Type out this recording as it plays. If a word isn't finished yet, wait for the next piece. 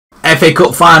FA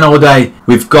Cup final day.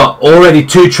 We've got already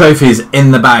 2 trophies in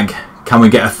the bag. Can we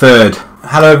get a third?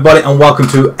 Hello everybody and welcome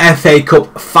to FA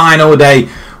Cup final day.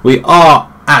 We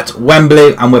are at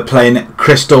Wembley and we're playing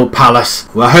Crystal Palace.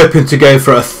 We're hoping to go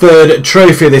for a third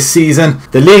trophy this season.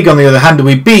 The league, on the other hand,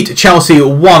 we beat Chelsea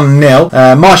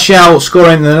 1-0. Martial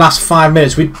scoring in the last 5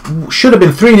 minutes. We should have been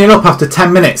 3-0 up after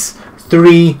 10 minutes.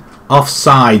 3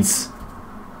 offsides.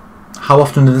 How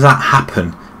often does that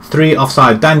happen? 3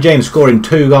 offside. Dan James scoring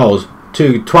 2 goals.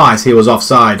 Twice he was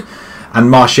offside. And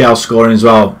Martial scoring as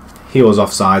well. He was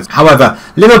offside. However,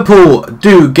 Liverpool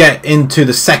do get into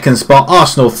the 2nd spot,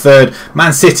 Arsenal 3rd,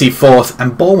 Man City 4th,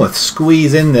 and Bournemouth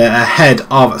squeeze in there ahead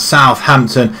of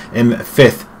Southampton in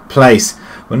 5th place.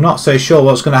 We're not so sure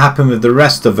what's going to happen with the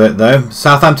rest of it though.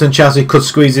 Southampton, Chelsea could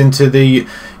squeeze into the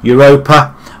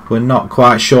Europa. We're not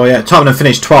quite sure yet. Tottenham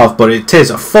finished 12th, but it is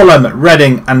Fulham,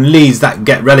 Reading and Leeds that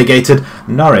get relegated.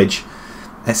 Norwich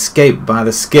escaped by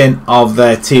the skin of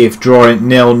their teeth, drawing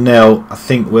 0-0, I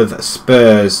think, with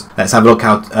Spurs. Let's have a look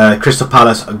how Crystal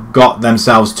Palace got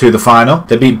themselves to the final.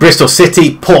 They beat Bristol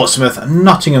City, Portsmouth,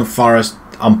 Nottingham Forest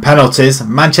on penalties,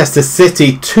 Manchester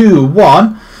City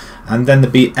 2-1, and then they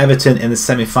beat Everton in the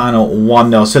semi-final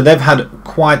 1-0. So they've had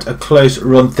quite a close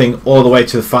run thing all the way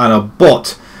to the final,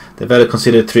 but they've only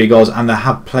conceded 3 goals and they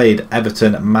have played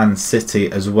Everton, Man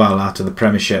City as well out of the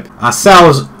Premiership.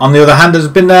 Ourselves, on the other hand, has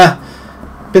been a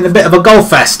bit of a goal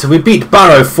fest. We beat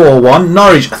Barrow 4-1,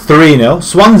 Norwich 3-0,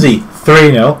 Swansea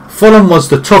 3-0. Fulham was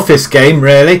the toughest game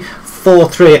really,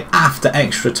 4-3 after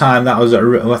extra time. That was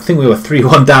I think we were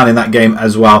 3-1 down in that game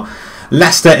as well.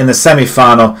 Leicester in the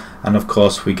semi-final, and of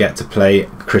course we get to play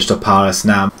Crystal Palace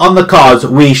now. On the cards,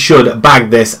 we should bag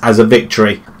this as a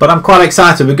victory, but I'm quite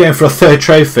excited. We're going for a 3rd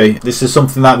trophy. This is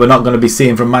something that we're not going to be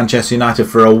seeing from Manchester United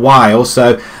for a while,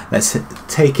 so let's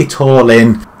take it all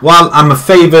in. While I'm a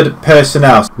favoured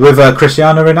personnel with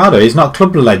Cristiano Ronaldo, he's not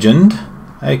club legend.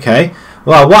 Okay,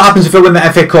 well, what happens if we win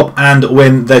the FA Cup and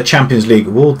win the Champions League?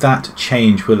 Will that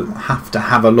change? We'll have to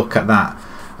have a look at that,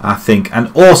 I think.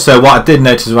 And also what I did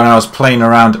notice when I was playing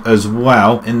around as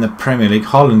well in the Premier League,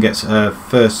 Holland gets a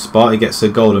 1st spot. He gets a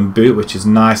golden boot, which is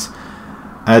nice.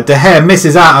 De Gea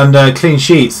misses out on clean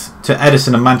sheets to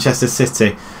Edison and Manchester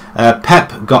City.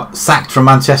 Pep got sacked from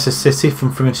Manchester City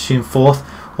from finishing 4th,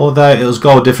 although it was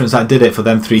goal difference that did it for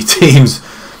them 3 teams.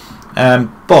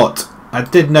 But I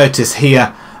did notice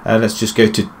here, let's just go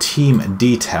to team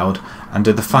detailed and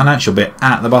do the financial bit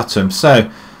at the bottom. So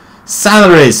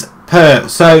salaries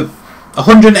so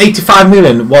 185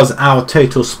 million was our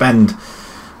total spend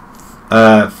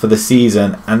for the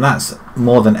season, and that's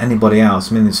more than anybody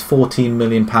else. I mean, it's 14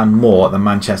 million pound more than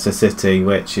Manchester City,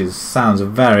 which sounds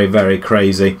very, very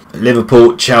crazy.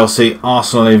 Liverpool, Chelsea,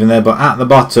 Arsenal even there, but at the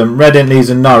bottom, Reading, Leeds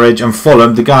and Norwich and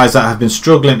Fulham, the guys that have been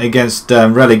struggling against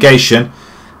relegation.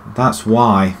 That's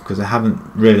why, because they haven't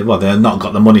really, well, they've not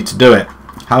got the money to do it.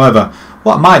 However,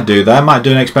 what I might do there, I might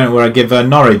do an experiment where I give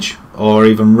Norwich or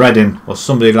even Reading or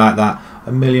somebody like that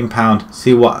 £1 million,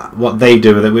 see what they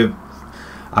do with it.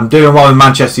 I'm doing one with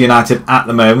Manchester United at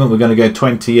the moment. We're going to go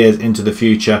 20 years into the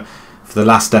future for the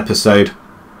last episode,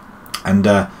 and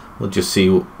we'll just see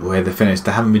where they finish.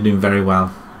 They haven't been doing very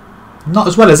well, not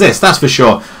as well as this, that's for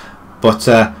sure. But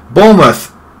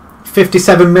Bournemouth,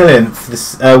 57 million for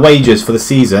the wages for the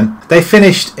season. They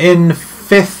finished in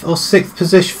 5th or 6th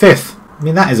position, 5th. I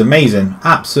mean, that is amazing,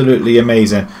 absolutely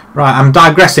amazing. Right, I'm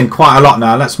digressing quite a lot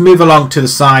now. Let's move along to the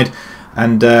side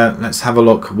and let's have a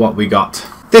look what we got.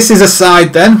 This is a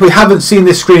side then. We haven't seen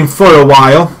this screen for a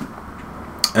while.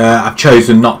 I've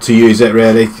chosen not to use it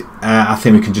really. I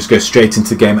think we can just go straight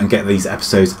into the game and get these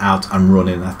episodes out and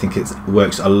running. I think it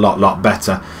works a lot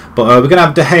better. But we're going to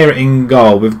have De Gea in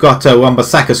goal. We've got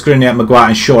Wan-Bissaka, Skriniar, Maguire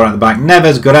and Shaw at the back.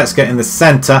 Neves, Goretzka in the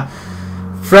centre.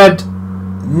 Fred,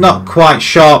 not quite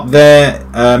sharp there.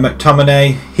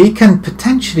 McTominay, he can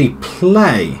potentially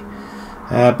play,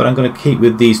 but I'm going to keep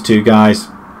with these 2 guys.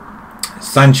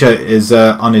 Sancho is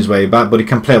on his way back, but he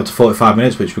can play up to 45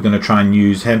 minutes, which we're going to try and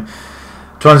use him.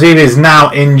 Tuanzebe is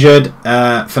now injured.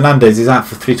 Fernandes is out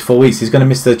for 3 to 4 weeks. He's going to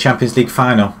miss the Champions League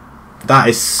final. That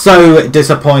is so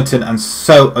disappointing and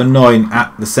so annoying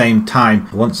at the same time.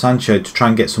 I want Sancho to try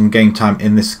and get some game time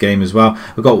in this game as well.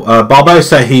 We've got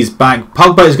Barbosa, he's back.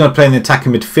 Pogba is going to play in the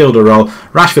attacking midfielder role.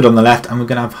 Rashford on the left, and we're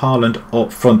going to have Haaland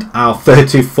up front, our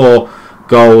 34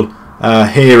 goal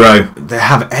hero. They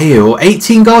have Ayo,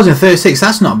 18 goals in 36.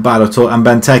 That's not bad at all. And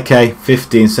Benteke,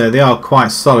 15. So they are quite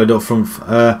solid up front.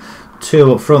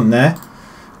 2 up front there.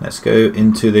 Let's go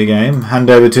into the game. Hand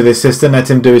over to the assistant.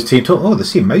 Let him do his team talk. Oh, they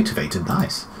seem motivated.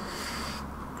 Nice.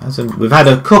 We've had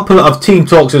a couple of team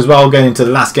talks as well going into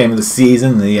the last game of the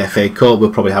season, the FA Cup.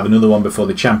 We'll probably have another one before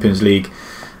the Champions League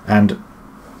and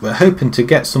we're hoping to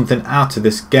get something out of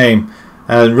this game.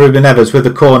 Ruben Neves with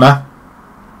the corner.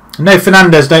 No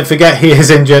Fernandes, don't forget, he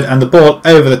is injured, and the ball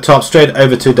over the top, straight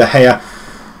over to De Gea,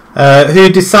 who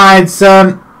decides,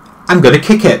 I'm going to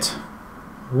kick it.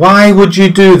 Why would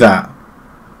you do that?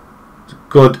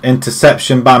 Good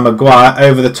interception by Maguire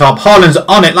over the top. Haaland's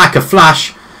on it like a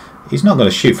flash. He's not going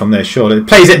to shoot from there, surely.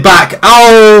 Plays it back.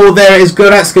 Oh, there it is.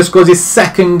 Goretzka scores his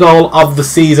second goal of the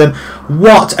season.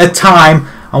 What a time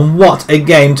and what a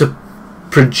game to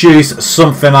produce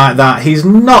something like that. He's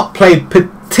not played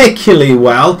particularly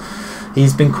well.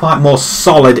 He's been quite more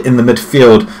solid in the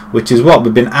midfield, which is what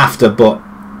we've been after, but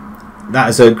that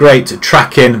is a great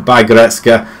track-in by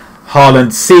Goretzka.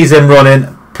 Haaland sees him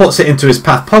running, puts it into his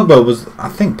path. I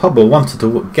think Pogba wanted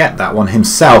to get that one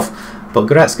himself, but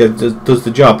Goretzka does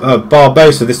the job.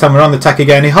 Barbosa, this time we're on the attack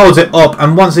again. He holds it up,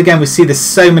 and once again we see this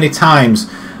so many times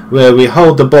where we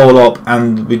hold the ball up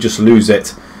and we just lose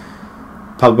it.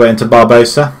 Pogba into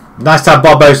Barbosa. Nice to have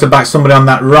Barbosa back, somebody on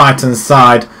that right-hand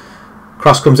side.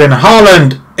 Cross comes in.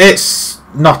 Haaland, it's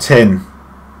not in.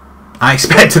 I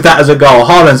expected that as a goal.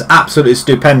 Haaland's absolutely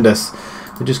stupendous.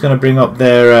 We're just going to bring up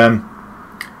their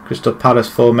Crystal Palace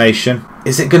formation.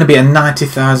 Is it going to be a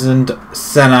 90,000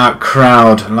 sellout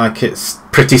crowd like it's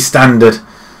pretty standard?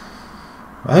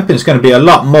 I'm hoping it's going to be a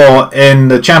lot more in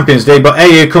the Champions League, but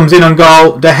AU comes in on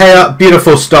goal. De Gea,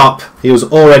 beautiful stop. He was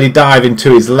already diving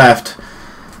to his left.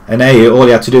 And AU, all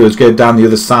he had to do was go down the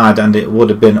other side and it would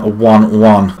have been a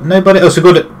 1-1. Nobody else, a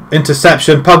good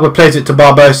interception. Pogba plays it to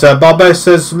Barbosa.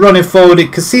 Barbosa's running forward. He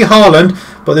can see Haaland,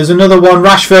 but there's another one.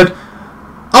 Rashford.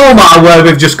 Oh my word,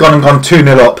 we've just gone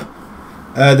 2-0 up.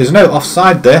 There's no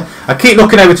offside there. I keep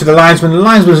looking over to the linesman. The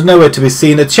linesman was nowhere to be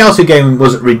seen. The Chelsea game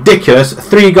was ridiculous.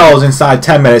 3 goals inside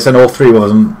 10 minutes and all 3 of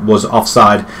them was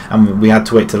offside. And we had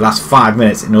to wait to the last 5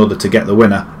 minutes in order to get the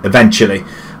winner eventually.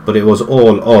 But it was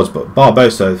all odds. But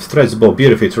Barbosa threads the ball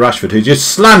beautifully to Rashford, who just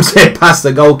slams it past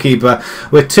the goalkeeper.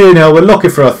 We're 2-0. We're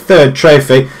looking for a 3rd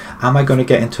trophy. Am I going to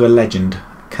get into a legend?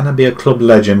 Can I be a club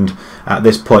legend at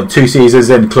this point? 2 seasons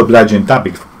in, club legend.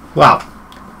 That'd be... wow.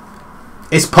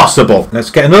 It's possible.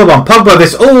 Let's get another one. Pogba,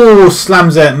 this... oh,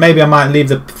 slams it. Maybe I might leave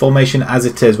the formation as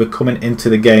it is. We're coming into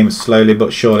the game slowly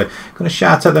but surely. Going to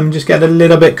shout at them and just get a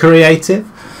little bit creative.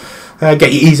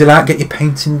 Get your easel out. Get your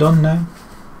painting done now.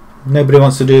 Nobody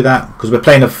wants to do that because we're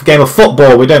playing a game of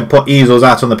football. We don't put easels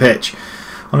out on the pitch.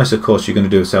 Unless, of course, you're going to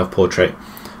do a self-portrait.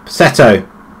 Passetto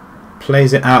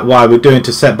plays it out wide. We're doing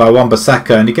intercept by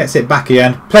Wan-Bissaka and he gets it back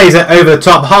again. Plays it over the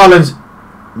top. Haaland's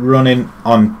running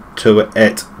onto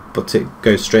it, but it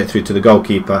goes straight through to the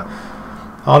goalkeeper.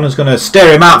 Haaland's going to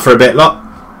stare him out for a bit. Look.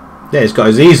 Yeah, he's got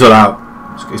his easel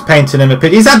out. He's painting him a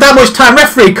pitch. He's had that much time.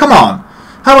 Referee, come on.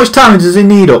 How much time does he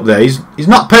need up there? He's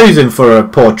not posing for a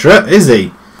portrait, is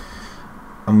he?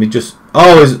 And we just...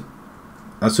 oh,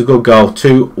 that's a good goal.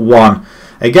 2-1.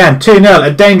 Again, 2-0.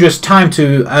 A dangerous time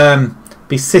to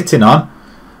be sitting on.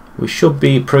 We should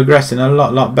be progressing a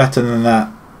lot better than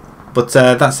that. But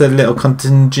that's a little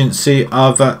contingency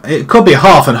of... it could be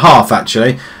half and half,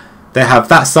 actually. They have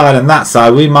that side and that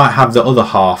side. We might have the other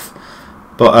half.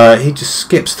 But he just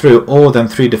skips through all them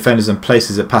 3 defenders and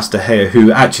places it past De Gea,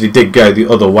 who actually did go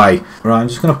the other way. Right, I'm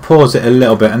just going to pause it a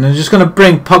little bit. And I'm just going to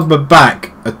bring Pogba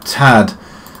back a tad.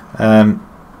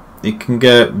 You can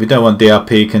go... we don't want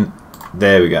DRP. You can...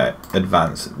 there we go.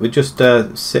 Advance. We just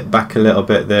sit back a little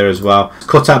bit there as well.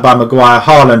 Cut out by Maguire.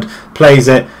 Haaland plays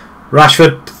it.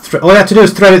 Rashford... all you have to do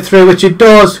is thread it through, which it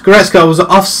does. Goretzka was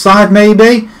offside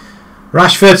maybe.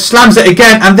 Rashford slams it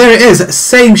again, and there it is.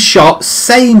 Same shot,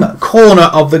 same corner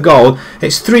of the goal.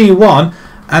 It's 3-1,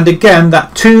 and again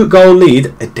that 2-goal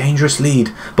lead, a dangerous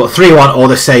lead, but 3-1 all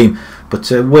the same.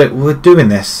 But we're doing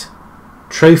this.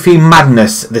 Trophy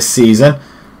madness this season.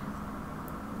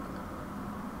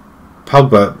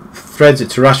 Pogba threads it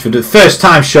to Rashford. The first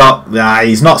time shot,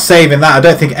 he's not saving that. I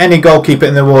don't think any goalkeeper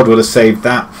in the world would have saved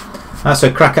that. That's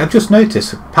a crack. I've just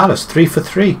noticed Palace 3 for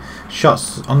 3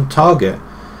 shots on target.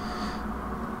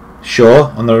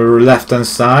 Shaw on the left hand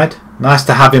side. Nice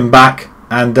to have him back.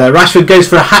 And Rashford goes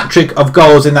for a hat-trick of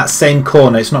goals in that same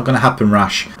corner. It's not going to happen,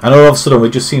 Rash. And all of a sudden we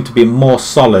just seem to be more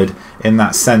solid in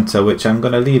that centre, which I'm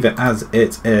going to leave it as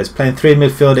it is. Playing 3 in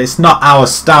midfield. It's not our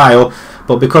style,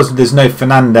 but because there's no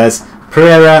Fernandes,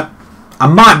 Pereira, I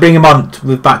might bring him on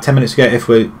with about 10 minutes ago if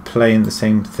we're playing the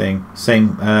same thing.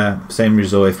 Same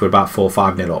result if we're about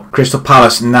 4-5-0 up. Crystal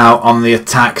Palace now on the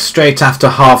attack straight after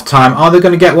half time. Are they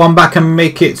going to get one back and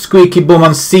make it squeaky bum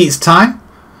on seats time?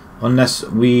 Unless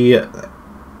we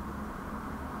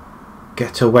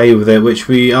get away with it, which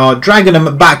we are dragging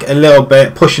them back a little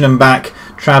bit, pushing them back.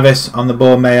 Travis on the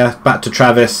ball, Mayer back to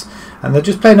Travis. And they're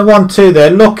just playing a 1-2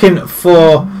 there, looking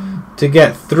for to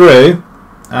get through.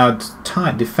 Our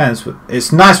tight defence.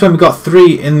 It's nice when we've got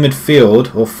 3 in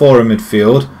midfield, or 4 in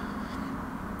midfield,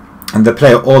 and they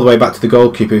play it all the way back to the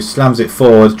goalkeeper, who slams it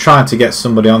forward, trying to get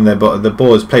somebody on there, but the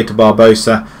ball is played to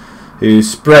Barbosa, who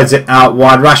spreads it out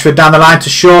wide. Rashford down the line to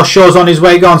Shaw. Shaw's on his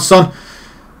way. Go on, son.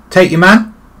 Take your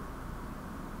man.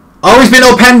 Oh, he's been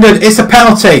upended. It's a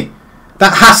penalty.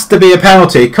 That has to be a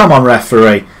penalty. Come on,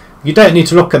 referee. You don't need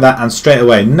to look at that and straight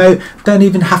away. No, don't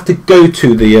even have to go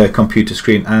to the computer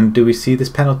screen. And do we see this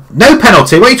penalty? No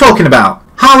penalty. What are you talking about?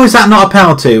 How is that not a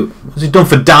penalty? Was it done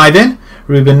for diving?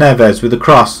 Ruben Neves with the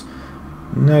cross.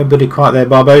 Nobody quite there.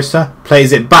 Barbosa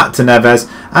plays it back to Neves.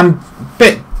 And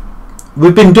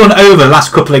we've been done over the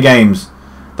last couple of games.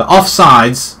 The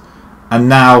offsides and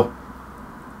now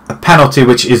a penalty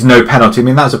which is no penalty. I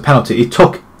mean, that's a penalty. He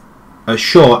took a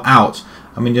Shaw out.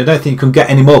 I mean, I don't think you can get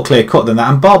any more clear cut than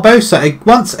that. And Barbosa,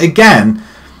 once again,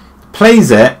 plays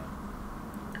it,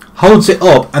 holds it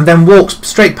up, and then walks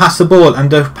straight past the ball. And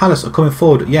Palace are coming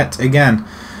forward yet again.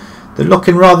 They're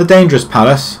looking rather dangerous,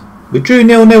 Palace. We drew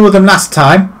 0-0 with them last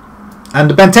time.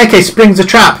 And Benteke springs a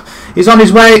trap. He's on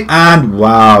his way. And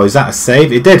wow, is that a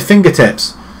save? It did.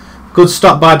 Fingertips. Good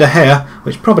stop by De Gea,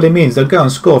 which probably means they'll go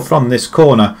and score from this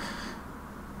corner.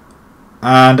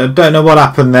 And I don't know what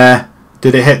happened there.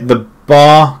 Did it hit the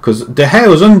bar? Because De Gea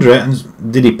was under it.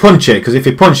 And did he punch it? Because if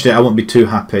he punched it, I wouldn't be too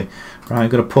happy. Right, I'm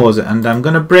going to pause it. And I'm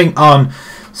going to bring on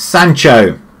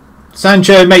Sancho.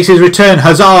 Sancho makes his return.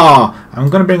 Huzzah! I'm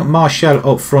going to bring Martial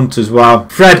up front as well.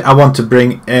 Fred I want to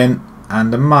bring in.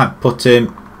 And I might put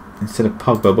him instead of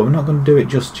Pogba. But we're not going to do it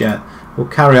just yet. We'll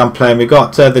carry on playing. We've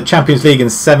got the Champions League in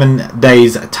 7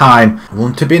 days' time.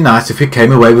 Wouldn't it be nice if we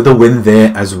came away with a win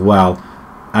there as well?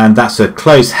 And that's a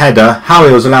close header.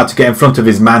 Howie was allowed to get in front of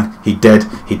his man. He did.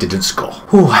 He didn't score.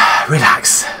 Ooh,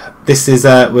 relax. This is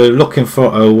we're looking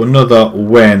for another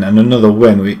win, and another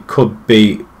win we could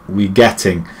be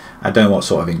getting. I don't know what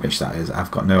sort of English that is.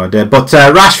 I've got no idea. But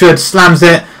Rashford slams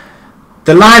it.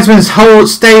 The linesman's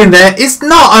staying there. It's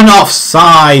not an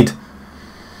offside.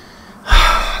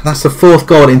 That's the 4th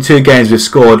goal in 2 games we've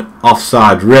scored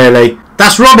offside. Really?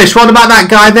 That's rubbish. What about that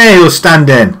guy there who was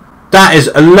standing? That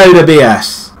is a load of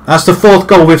BS. That's the 4th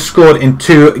goal we've scored in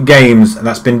 2 games.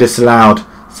 That's been disallowed.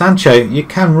 Sancho, you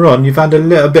can run. You've had a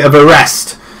little bit of a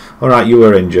rest. Alright, you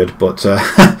were injured, but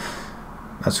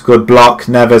that's a good block.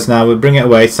 Neves now. We'll bring it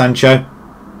away. Sancho.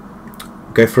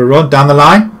 Go for a run. Down the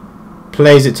line.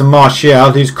 Plays it to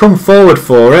Martial, who's come forward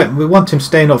for it. We want him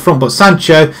staying up front, but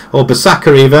Sancho, or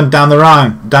Basaka even, down the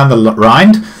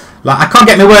rind. Like, I can't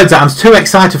get my words out. I'm too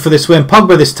excited for this win.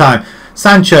 Pogba this time.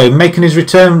 Sancho making his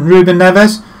return. Ruben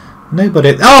Neves.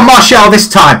 Nobody. Oh, Martial this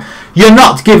time. You're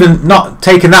not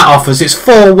taking that off us. It's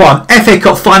 4-1. FA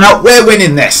Cup final. We're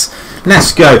winning this.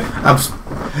 Let's go.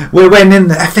 We're winning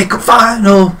the FA Cup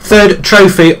final. 3rd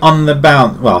trophy on the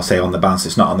bounce. Well, I'll say on the bounce.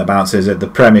 It's not on the bounce. Is it? The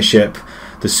Premiership.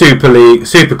 The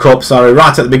Super Cup, sorry,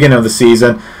 right at the beginning of the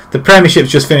season. The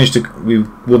Premiership's just finished. We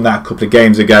won that a couple of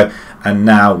games ago. And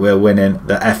now we're winning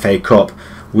the FA Cup.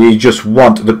 We just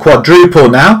want the quadruple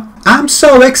now. I'm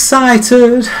so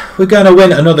excited. We're going to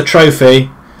win another trophy.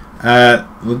 We're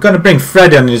going to bring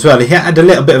Fred in as well. He had a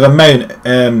little bit of a moan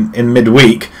in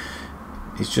midweek.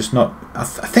 He's just not... I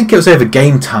think it was over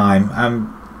game time.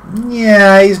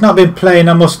 Yeah, he's not been playing,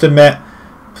 I must admit.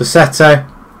 Passetto.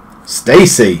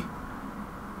 Stacey.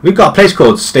 We've got a place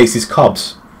called Stacey's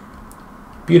Cobs.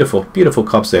 Beautiful, beautiful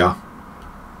cobs they are.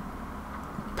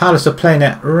 Palace are playing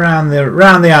it round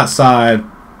the outside,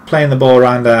 playing the ball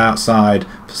around the outside.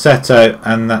 Passetto,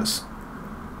 and that's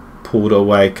pulled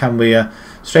away. Can we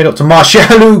straight up to Martial,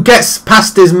 who gets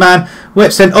past his man,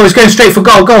 whips in. Oh, he's going straight for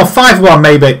goal. Go on, 5-1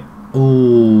 maybe.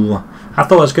 Ooh, I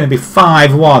thought it was going to be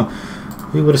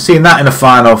 5-1. We would have seen that in the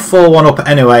final. 4-1 up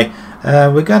anyway.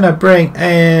 We're going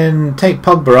to take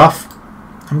Pogba off.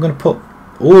 I'm going to put...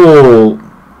 Oh,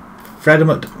 Fred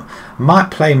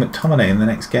might play McTominay in the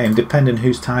next game, depending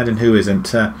who's tired and who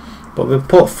isn't. But we've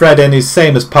put Fred in. He's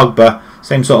same as Pogba,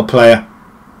 same sort of player.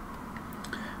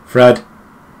 Fred.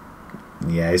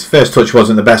 Yeah, his first touch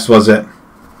wasn't the best, was it?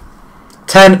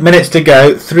 10 minutes to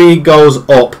go, 3 goals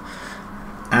up.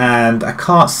 And I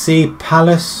can't see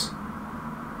Palace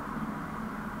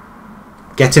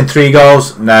getting 3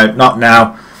 goals. No, not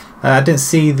now. I didn't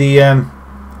see the...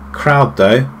 crowd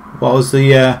though. What was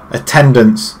the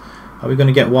attendance? Are we going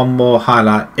to get one more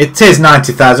highlight? It is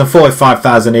 90,000,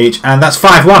 45,000 each, and that's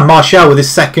 5-1. Martial with his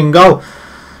 2nd goal.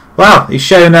 Wow, he's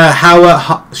shown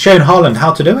shown Holland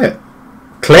how to do it.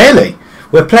 Clearly,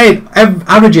 we're playing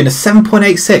averaging a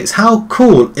 7.86. How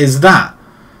cool is that?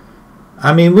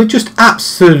 I mean, we're just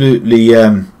absolutely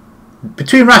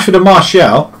between Rashford and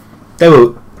Martial, they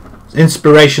were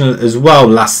inspirational as well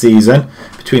last season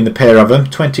between the pair of them.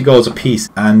 20 goals apiece.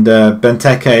 And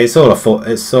Benteke,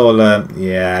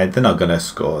 yeah, they're not going to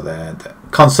score there.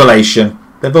 Consolation.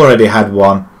 They've already had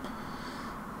one.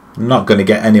 Not going to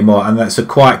get any more. And that's a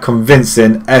quite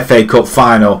convincing FA Cup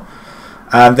final.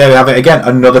 And there we have it again.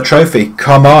 Another trophy.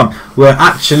 Come on. We're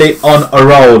actually on a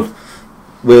roll.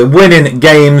 We're winning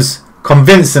games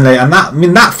convincingly. And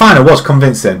that final was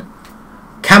convincing.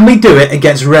 Can we do it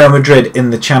against Real Madrid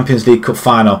in the Champions League Cup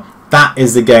final? That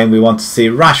is the game we want to see.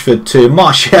 Rashford 2,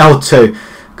 Martial 2.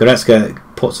 Goretzka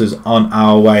puts us on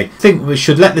our way. I think we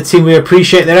should let the team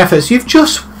appreciate their efforts. You've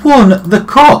just won the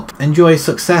cup. Enjoy your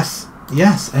success.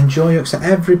 Yes, enjoy your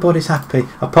success. Everybody's happy.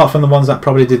 Apart from the ones that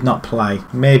probably did not play.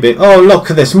 Maybe. Oh,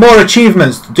 look at this. More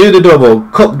achievements. Do the double.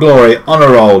 Cup glory. On a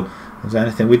roll. Is there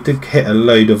anything? We did hit a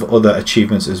load of other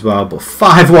achievements as well, but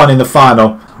 5-1 in the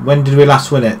final. When did we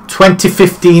last win it?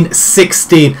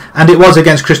 2015-16, and it was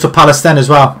against Crystal Palace then as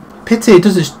well. Pity it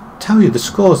doesn't tell you the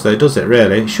scores though, does it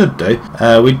really? It should do.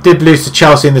 We did lose to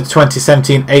Chelsea in the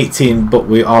 2017-18, but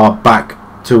we are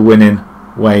back to winning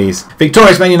ways.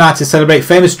 Victorious Man United celebrate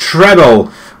famous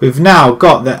treble. We've now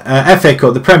got the FA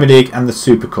Cup, the Premier League, and the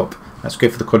Super Cup. Let's go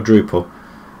for the quadruple.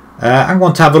 I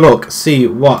want to have a look, see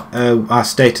what our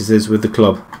status is with the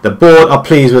club. The board are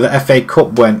pleased with the FA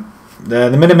Cup win. The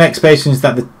minimum expectation is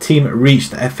that the team reached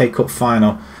the FA Cup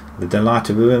final. They're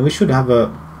delighted with it. We should have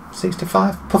a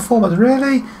 65 performance,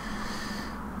 really?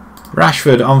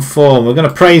 Rashford on form. We're going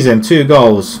to praise him. 2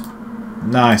 goals.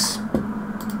 Nice.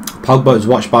 Pogba is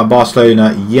watched by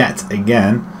Barcelona yet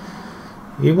again.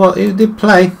 He did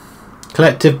play.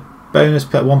 Collective bonus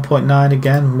pet 1.9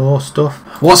 again, more stuff.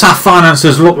 What's our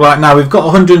finances look like now? We've got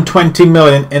 120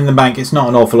 million in the bank. It's not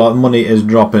an awful lot. Money is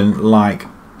dropping like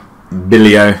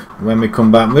billio. When we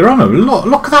come back, we're on a lot.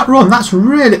 Look at that run. That's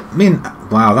really,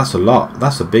 wow, that's a lot.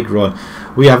 That's a big run.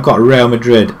 We have got Real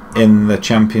Madrid in the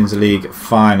Champions League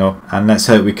final, and let's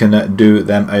hope we can do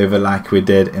them over like we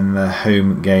did in the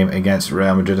home game against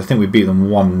Real Madrid. I think we beat them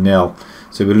 1-0.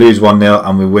 So we lose 1-0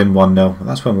 and we win 1-0.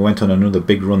 That's when we went on another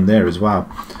big run there as well.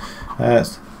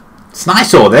 It's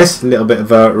nice all this, a little bit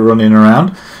of running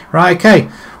around. Right, okay.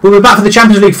 We'll be back for the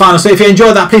Champions League final, so if you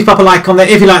enjoyed that, please pop a like on there.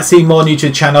 If you'd like to see more new to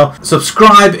the channel,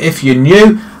 subscribe if you're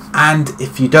new. And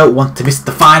if you don't want to miss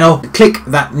the final, click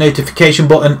that notification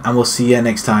button and we'll see you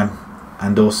next time.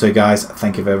 And also guys,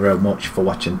 thank you very, very much for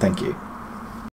watching. Thank you.